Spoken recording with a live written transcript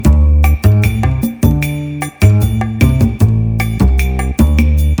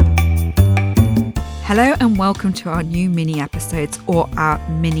Hello and welcome to our new mini episodes, or our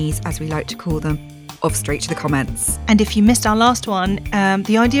minis as we like to call them, of Straight to the Comments. And if you missed our last one,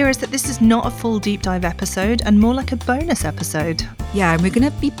 the idea is that this is not a full deep dive episode and more like a bonus episode. Yeah, and we're going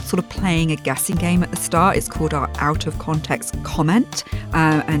to be sort of playing a guessing game at the start. It's called our Out of Context Comment,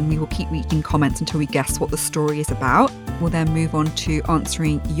 and we will keep reading comments until we guess what the story is about. We'll then move on to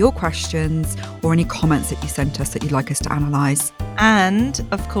answering your questions or any comments that you sent us that you'd like us to analyse. And,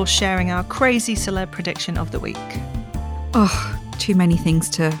 of course, sharing our crazy celeb prediction of the week. Oh, too many things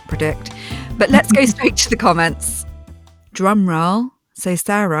to predict. But let's go straight to the comments. Drum roll. So,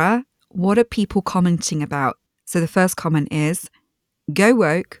 Sarah, what are people commenting about? So the first comment is, go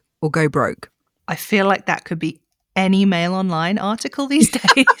woke or go broke. I feel like that could be any Mail Online article these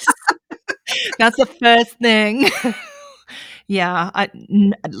days. That's the first thing.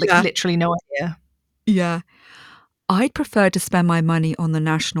 Literally no idea. Yeah. I'd prefer to spend my money on the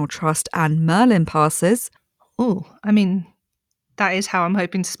National Trust and Merlin passes. Oh, I mean, that is how I'm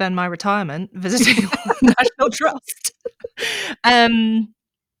hoping to spend my retirement, visiting the National Trust.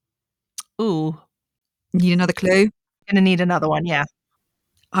 Need another clue? Gonna need another one, yeah.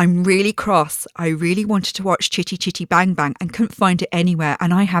 I'm really cross. I really wanted to watch Chitty Chitty Bang Bang and couldn't find it anywhere,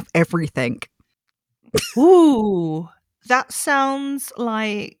 and I have everything. Ooh, that sounds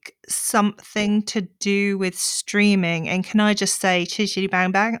like something to do with streaming. And can I just say, Chitty Chitty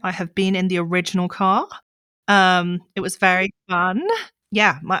Bang Bang, I have been in the original car. It was very fun.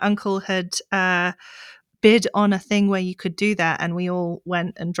 Yeah, my uncle had bid on a thing where you could do that, and we all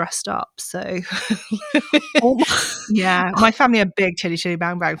went and dressed up. So, yeah, my family are big Chitty Chitty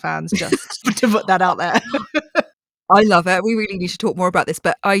Bang Bang fans, just to put that out there. I love it. We really need to talk more about this,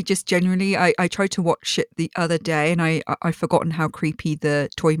 but I just genuinely, I tried to watch it the other day and I've forgotten how creepy the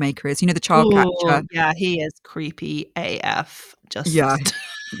toy maker is. You know, the child catcher. Yeah, he is creepy AF. Just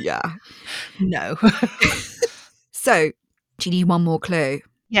Yeah. No. So, do you need one more clue?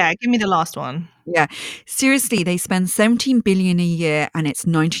 Yeah, give me the last one. Yeah. Seriously, they spend 17 billion a year and it's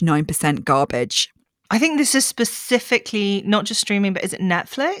 99% garbage. I think this is specifically not just streaming, but is it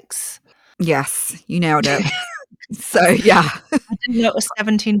Netflix? Yes, you nailed it. So, yeah. I didn't know it was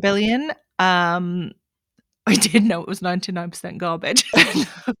 17 billion. I did know it was 99% garbage.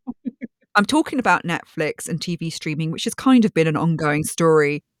 I'm talking about Netflix and TV streaming, which has kind of been an ongoing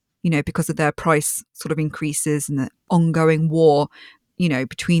story, you know, because of their price sort of increases and the ongoing war, you know,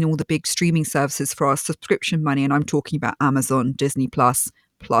 between all the big streaming services for our subscription money. And I'm talking about Amazon, Disney Plus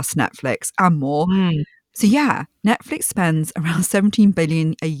Netflix and more. So yeah, Netflix spends around 17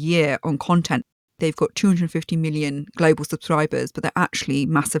 billion a year on content. They've got 250 million global subscribers, but they're actually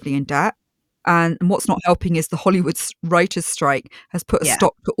massively in debt. And what's not helping is the Hollywood writers' strike has put a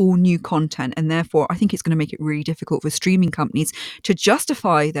stop to all new content. And therefore, I think it's going to make it really difficult for streaming companies to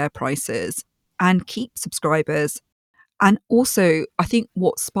justify their prices and keep subscribers. And also, I think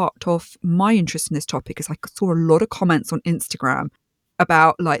what sparked off my interest in this topic is I saw a lot of comments on Instagram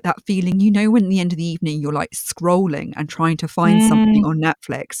about like that feeling, you know, when at the end of the evening, you're like scrolling and trying to find something on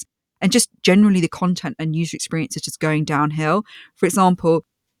Netflix. And just generally the content and user experience is just going downhill. For example,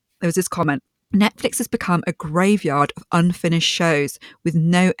 there was this comment, Netflix has become a graveyard of unfinished shows with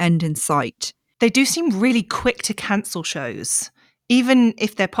no end in sight. They do seem really quick to cancel shows. Even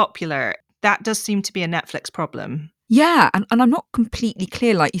if they're popular, that does seem to be a Netflix problem. Yeah, and I'm not completely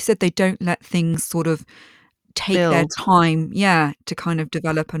clear. Like you said, they don't let things sort of take their time, to kind of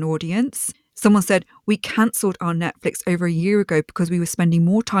develop an audience. Someone said, we cancelled our Netflix over a year ago because we were spending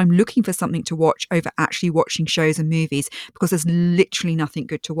more time looking for something to watch over actually watching shows and movies because there's literally nothing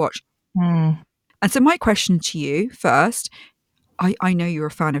good to watch. And so my question to you first, I know you're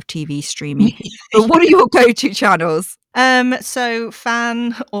a fan of TV streaming, but what are your go-to channels? So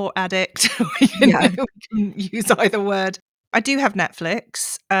fan or addict, we can use either word. I do have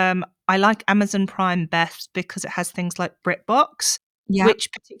Netflix. I like Amazon Prime best because it has things like BritBox.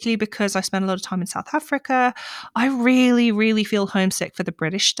 Which particularly because I spend a lot of time in South Africa, I really, really feel homesick for the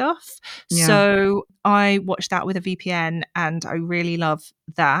British stuff. Yeah. So I watch that with a VPN and I really love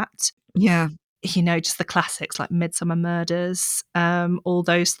that. Yeah. You know, just the classics like Midsummer Murders, all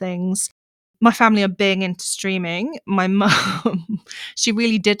those things. My family are big into streaming. My mum, she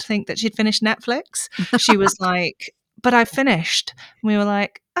really did think that she'd finished Netflix. She was like, but I finished. And we were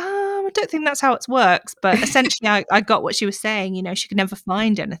like, I don't think that's how it works. But essentially, I got what she was saying. You know, she could never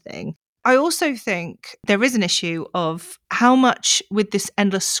find anything. I also think there is an issue of how much with this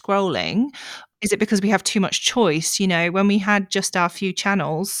endless scrolling, is it because we have too much choice? You know, when we had just our few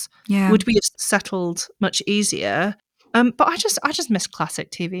channels, would we have settled much easier? But I just miss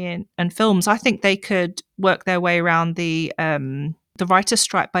classic TV and films. I think they could work their way around the writer's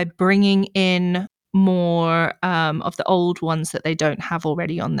strike by bringing in more of the old ones that they don't have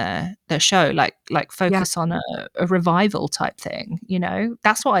already on their show, like Yeah. focus on a revival type thing, you know?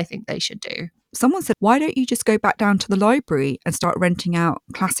 That's what I think they should do. Someone said, "Why don't you just go back down to the library and start renting out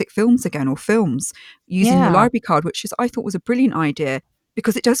classic films again or films using your Yeah. library card?" Which is I thought was a brilliant idea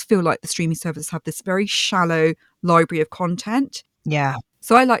because it does feel like the streaming services have this very shallow library of content. Yeah.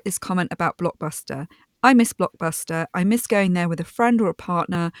 So I like this comment about Blockbuster. I miss Blockbuster. I miss going there with a friend or a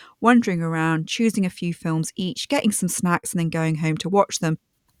partner, wandering around, choosing a few films each, getting some snacks, and then going home to watch them.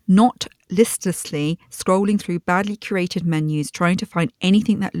 Not listlessly scrolling through badly curated menus, trying to find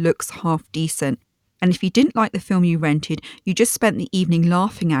anything that looks half decent. And if you didn't like the film you rented, you just spent the evening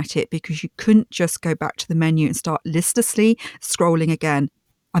laughing at it because you couldn't just go back to the menu and start listlessly scrolling again.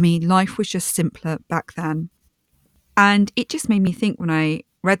 I mean, life was just simpler back then. And it just made me think when I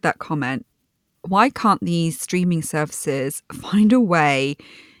read that comment, why can't these streaming services find a way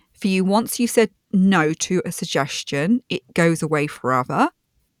for you once you said no to a suggestion, it goes away forever?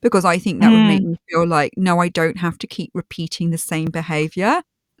 Because I think that would make Mm. me feel like, no, I don't have to keep repeating the same behavior.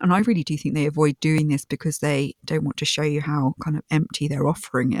 And I really do think they avoid doing this because they don't want to show you how kind of empty their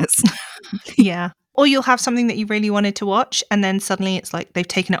offering is. Yeah. Or you'll have something that you really wanted to watch, and then suddenly it's like they've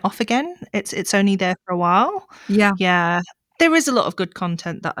taken it off again. It's only there for a while. Yeah. Yeah. There is a lot of good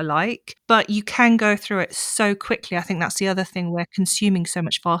content that I like, but you can go through it so quickly. I think that's the other thing. We're consuming so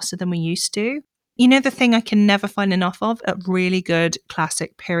much faster than we used to. You know, the thing I can never find enough of are really good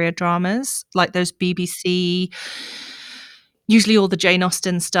classic period dramas, like those BBC, usually all the Jane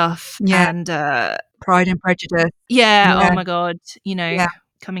Austen stuff, Yeah. and Pride and Prejudice. yeah, oh Yeah. my god, you know, Yeah.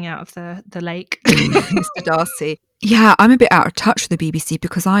 coming out of the lake. Mr. Darcy. Yeah, I'm a bit out of touch with the BBC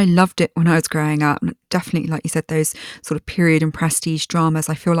because I loved it when I was growing up. And definitely, like you said, those sort of period and prestige dramas.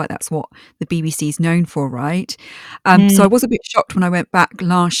 I feel like that's what the BBC is known for, right? So I Mm. was a bit shocked when I went back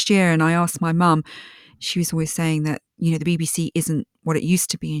last year and I asked my mum. She was always saying that, you know, the BBC isn't what it used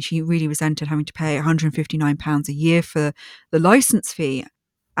to be, and she really resented having to pay £159 a year for the license fee.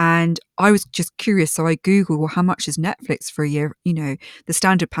 And I was just curious, so I Googled, well, how much is Netflix for a year? You know, the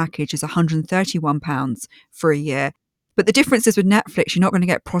standard package is £131 for a year. But the difference is with Netflix, you're not going to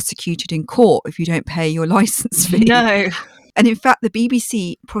get prosecuted in court if you don't pay your license fee. No. And in fact, the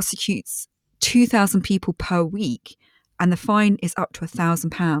BBC prosecutes 2,000 people per week, and the fine is up to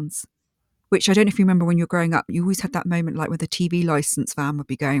 £1,000. Which I don't know if you remember when you were growing up, you always had that moment like where the TV license van would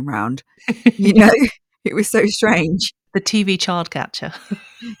be going round. You know, it was so strange. The TV child catcher.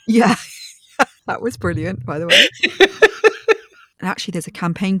 Yeah, that was brilliant, by the way. And actually, there's a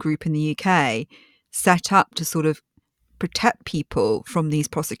campaign group in the UK set up to sort of protect people from these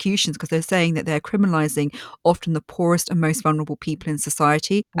prosecutions because they're saying that they're criminalising often the poorest and most vulnerable people in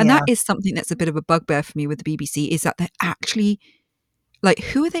society. And that Yeah. is something that's a bit of a bugbear for me with the BBC is that they're actually like,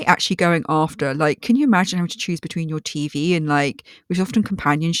 who are they actually going after? Like, can you imagine having to choose between your TV and like, which is often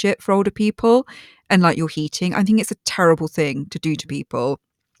companionship for older people and like your heating? I think it's a terrible thing to do to people.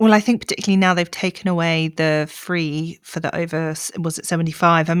 Well, I think particularly now they've taken away the free for the over was it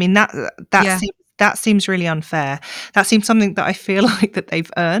 75? I mean, Yeah. that seems really unfair. That seems something that I feel like that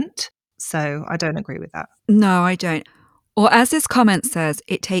they've earned. So I don't agree with that. No, I don't. Or as this comment says,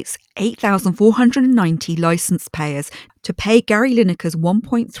 it takes 8,490 licence payers to pay Gary Lineker's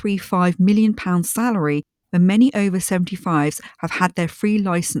 £1.35 million salary when many over 75s have had their free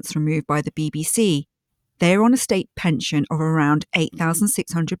licence removed by the BBC. They're on a state pension of around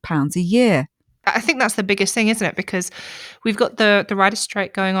 £8,600 a year. I think that's the biggest thing, isn't it? Because we've got the writer's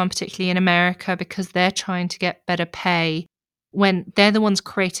strike going on, particularly in America, because they're trying to get better pay when they're the ones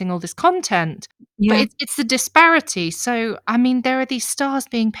creating all this content. But Yeah. it's the disparity. So, I mean, there are these stars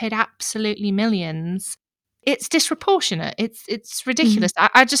being paid absolutely millions. It's disproportionate. It's Mhm. ridiculous.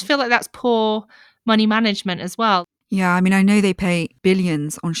 I just feel like that's poor money management as well. Yeah, I mean, I know they pay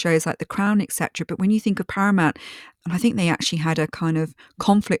billions on shows like The Crown, etc. But when you think of Paramount, and I think they actually had a kind of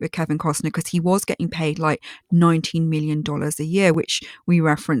conflict with Kevin Costner because he was getting paid like $19 million a year, which we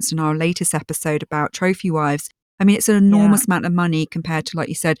referenced in our latest episode about Trophy Wives. I mean, it's an Yeah. enormous amount of money compared to, like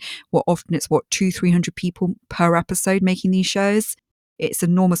you said, what often it's what, 200-300 people per episode making these shows. It's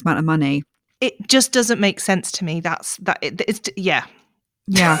an enormous amount of money. It just doesn't make sense to me. It's yeah.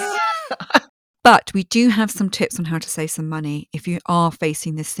 Yeah. But we do have some tips on how to save some money if you are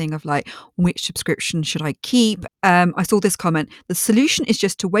facing this thing of like, which subscription should I keep? I saw this comment. The solution is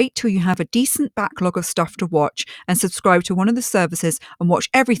just to wait till you have a decent backlog of stuff to watch and subscribe to one of the services and watch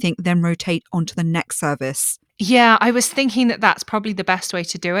everything, then rotate onto the next service. Yeah, I was thinking that that's probably the best way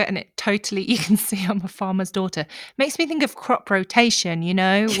to do it, and it totally you can see I'm a farmer's daughter. Makes me think of crop rotation, you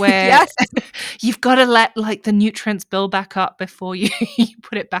know, where Yes. you've gotta let, like, the nutrients build back up before you you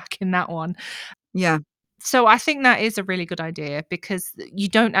put it back in that one. Yeah. So I think that is a really good idea because you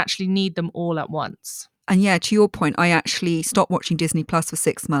don't actually need them all at once. And yeah, to your point, I actually stopped watching Disney Plus for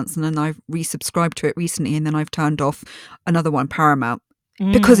 6 months, and then I've resubscribed to it recently, and then I've turned off another one, Paramount,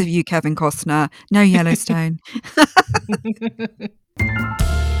 because Mm. of you, Kevin Costner. No Yellowstone.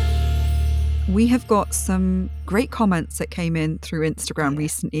 We have got some great comments that came in through Instagram Yeah.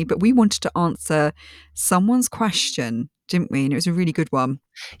 recently, but we wanted to answer someone's question, didn't we? And it was a really good one.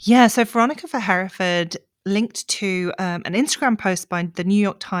 Yeah, so Veronica for Hereford linked to an Instagram post by the New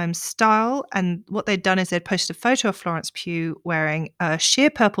York Times Style. And what they'd done is they'd posted a photo of Florence Pugh wearing a sheer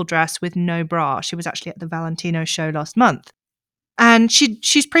purple dress with no bra. She was actually at the Valentino show last month. And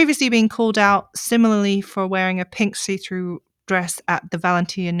she's previously been called out similarly for wearing a pink see-through dress at the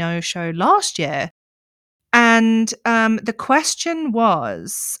Valentino show last year. And the question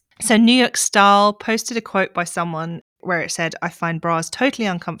was, so New York Style posted a quote by someone where it said, "I find bras totally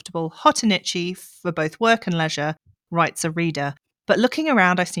uncomfortable, hot and itchy for both work and leisure," writes a reader. "But looking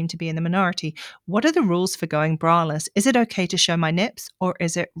around, I seem to be in the minority. What are the rules for going braless? Is it okay to show my nips or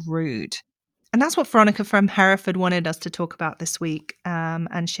is it rude?" And that's what Veronica from Hereford wanted us to talk about this week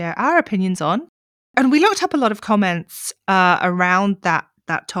and share our opinions on. And we looked up a lot of comments around that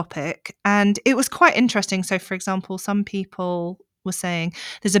topic, and it was quite interesting. So, for example, some people were saying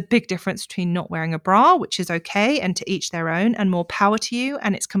there's a big difference between not wearing a bra, which is okay, and to each their own, and more power to you.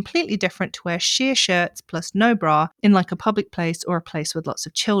 And it's completely different to wear sheer shirts plus no bra in like a public place or a place with lots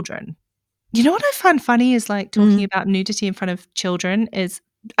of children. You know what I find funny is like talking Mm. about nudity in front of children is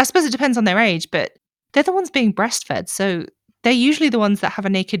I suppose it depends on their age, but they're the ones being breastfed. So they're usually the ones that have a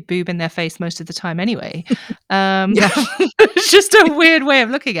naked boob in their face most of the time anyway. Yeah. It's just a weird way of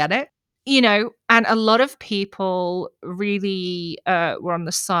looking at it, and a lot of people really were on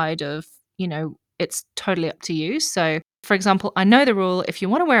the side of, it's totally up to you. So, for example, I know the rule: if you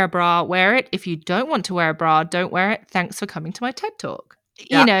want to wear a bra, wear it. If you don't want to wear a bra, don't wear it. Thanks for coming to my TED Talk.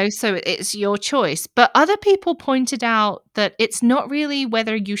 Yeah. So it's your choice. But other people pointed out that it's not really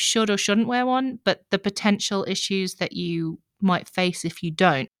whether you should or shouldn't wear one, but the potential issues that you might face if you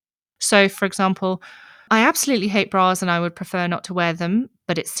don't. So, for example, I absolutely hate bras and I would prefer not to wear them,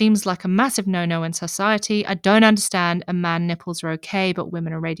 but it seems like a massive no no in society. I don't understand. A man nipples are okay, but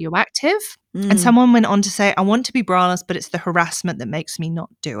women are radioactive. And Mm. someone went on to say, I want to be braless, but it's the harassment that makes me not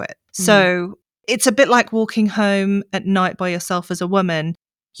do it. Mm. So it's a bit like walking home at night by yourself as a woman.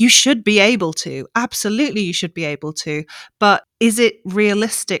 You should be able to. Absolutely, you should be able to. But is it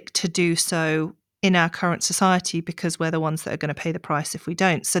realistic to do so in our current society because we're the ones that are going to pay the price if we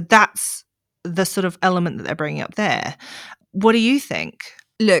don't? So that's the sort of element that they're bringing up there. What do you think?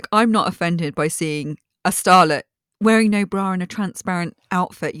 Look, I'm not offended by seeing a starlet wearing no bra and a transparent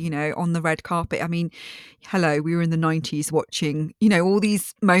outfit, on the red carpet. I mean, hello, we were in the 90s watching, all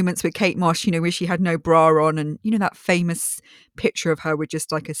these moments with Kate Moss, where she had no bra on, and, that famous picture of her with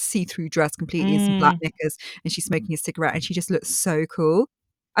just like a see-through dress completely and some black Mm, knickers, and she's smoking a cigarette and she just looks so cool.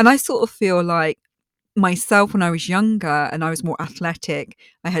 And I sort of feel like myself when I was younger and I was more athletic,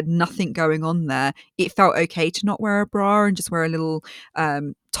 I had nothing going on there. It felt okay to not wear a bra and just wear a little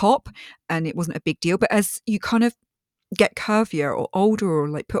top, and it wasn't a big deal. But as you kind of get curvier or older or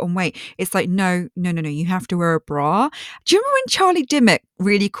like put on weight, it's like, no, no, no, no, you have to wear a bra. Do you remember when Charlie Dimmock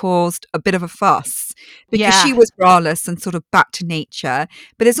really caused a bit of a fuss because she yeah. was braless and sort of back to nature?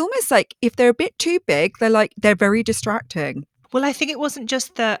 But it's almost like if they're a bit too big, they're very distracting. Well, I think it wasn't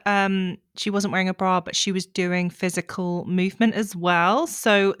just that she wasn't wearing a bra, but she was doing physical movement as well.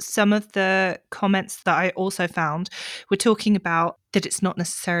 So some of the comments that I also found were talking about that it's not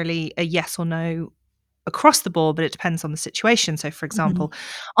necessarily a yes or no across the board, but it depends on the situation. So, for Mhm. example,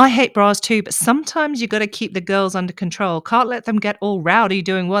 I hate bras too, but sometimes you got to keep the girls under control. Can't let them get all rowdy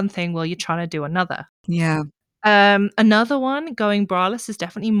doing one thing while you're trying to do another. Yeah, Another one, going braless is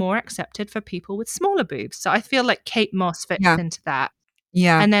definitely more accepted for people with smaller boobs. So I feel like Kate Moss fits yeah, into that.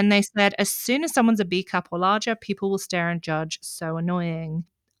 yeah, And then they said, as soon as someone's a B cup or larger, people will stare and judge. So annoying.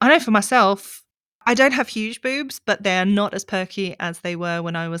 I know for myself, I don't have huge boobs, but they're not as perky as they were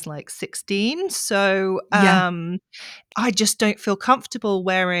when I was like 16. So yeah, I just don't feel comfortable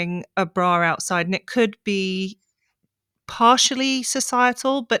wearing a bra outside. And it could be partially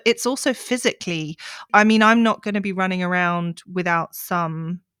societal, but it's also physically. I mean, I'm not going to be running around without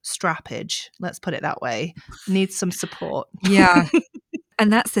some strappage. Let's put it that way. Need some support. yeah.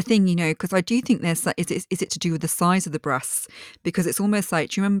 And that's the thing, because I do think there's that is it to do with the size of the breasts? Because it's almost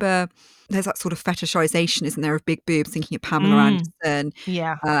like, do you remember there's that sort of fetishization, isn't there, of big boobs, thinking of Pamela Mm, Anderson,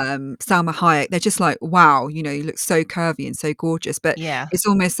 yeah, Salma Hayek. They're just like, wow, you look so curvy and so gorgeous. But yeah. it's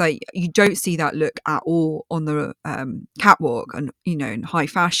almost like you don't see that look at all on the catwalk and, in high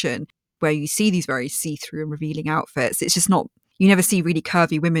fashion. where you see these very see-through and revealing outfits. It's just not, you never see really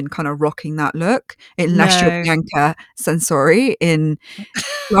curvy women kind of rocking that look unless you're No. Bianca Censori in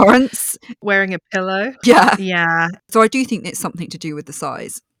Florence. Wearing a pillow. Yeah. Yeah. So I do think it's something to do with the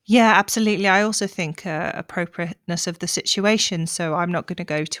size. Yeah, absolutely. I also think appropriateness of the situation. So I'm not going to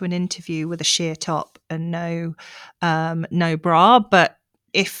go to an interview with a sheer top and no bra. But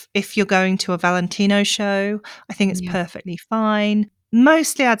if you're going to a Valentino show, I think it's Yeah. perfectly fine.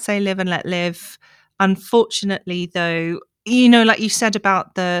 Mostly, I'd say live and let live. Unfortunately, though, like you said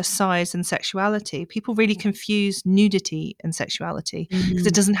about the size and sexuality, people really confuse nudity and sexuality because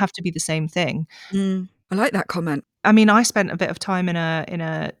it Mm, doesn't have to be the same thing. I like that comment. I mean, I spent a bit of time in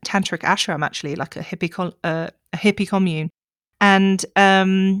a tantric ashram, actually, like a hippie commune, and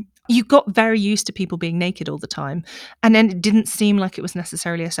you got very used to people being naked all the time, and then it didn't seem like it was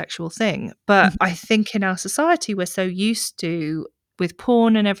necessarily a sexual thing. But I Mhm, think in our society, we're so used to with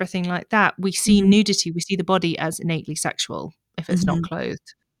porn and everything like that, we see mhm, nudity, we see the body as innately sexual if it's not mhm,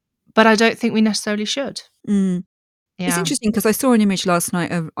 clothed. But I don't think we necessarily should. mm. It's Yeah. interesting because I saw an image last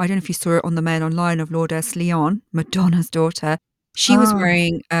night of, I don't know if you saw it on the Mail Online, of Lourdes Leon, Madonna's daughter. She was Ah.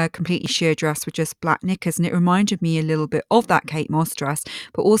 wearing a completely sheer dress with just black knickers, and it reminded me a little bit of that Kate Moss dress,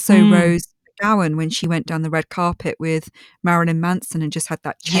 but also Mm. Rose McGowan when she went down the red carpet with Marilyn Manson and just had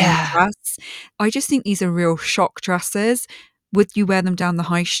that chain Yeah. dress. I just think these are real shock dresses. Would you wear them down the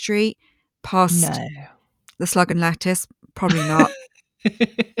high street past No. the Slug and Lettuce? Probably not.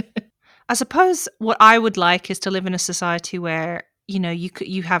 I suppose what I would like is to live in a society where,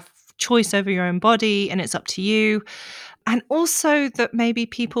 you have choice over your own body and it's up to you. And also that maybe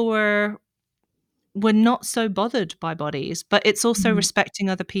people were not so bothered by bodies, but it's also Mhm. respecting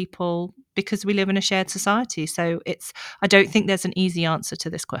other people because we live in a shared society. So I don't think there's an easy answer to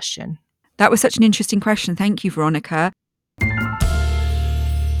this question. That was such an interesting question. Thank you, Veronica.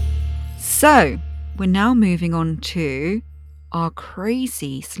 So, we're now moving on to our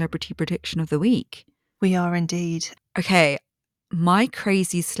crazy celebrity prediction of the week. We are indeed. Okay, my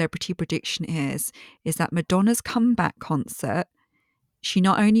crazy celebrity prediction is that Madonna's comeback concert, she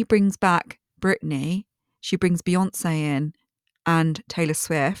not only brings back Britney, she brings Beyonce in and Taylor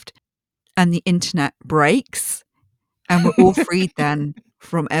Swift, and the internet breaks, and we're all freed then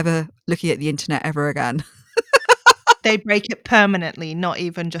from ever looking at the internet ever again. They break it permanently, not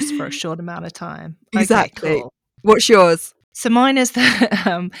even just for a short amount of time. Okay, Exactly. cool. What's yours? So mine is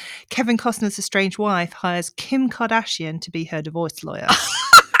that Kevin Costner's estranged wife hires Kim Kardashian to be her divorce lawyer.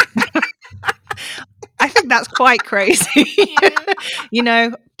 I think that's quite crazy,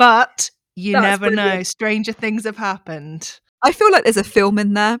 but you That's never brilliant. know. Stranger things have happened. I feel like there's a film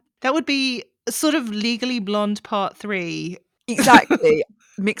in there. That would be sort of Legally Blonde Part 3. Exactly.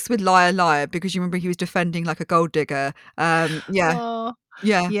 Mixed with Liar Liar, because you remember he was defending like a gold digger. Yeah, Oh,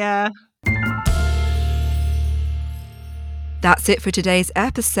 yeah. yeah. That's it for today's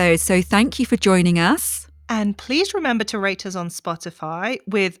episode. So thank you for joining us. And please remember to rate us on Spotify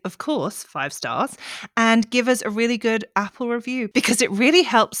with, of course, 5 stars and give us a really good Apple review because it really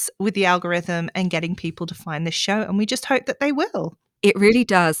helps with the algorithm and getting people to find this show. And we just hope that they will. It really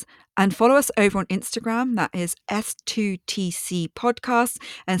does. And follow us over on Instagram. That is S2TC Podcast.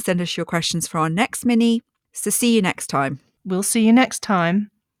 And send us your questions for our next mini. So see you next time. We'll see you next time.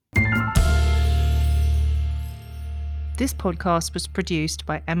 This podcast was produced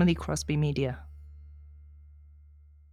by Emily Crosby Media.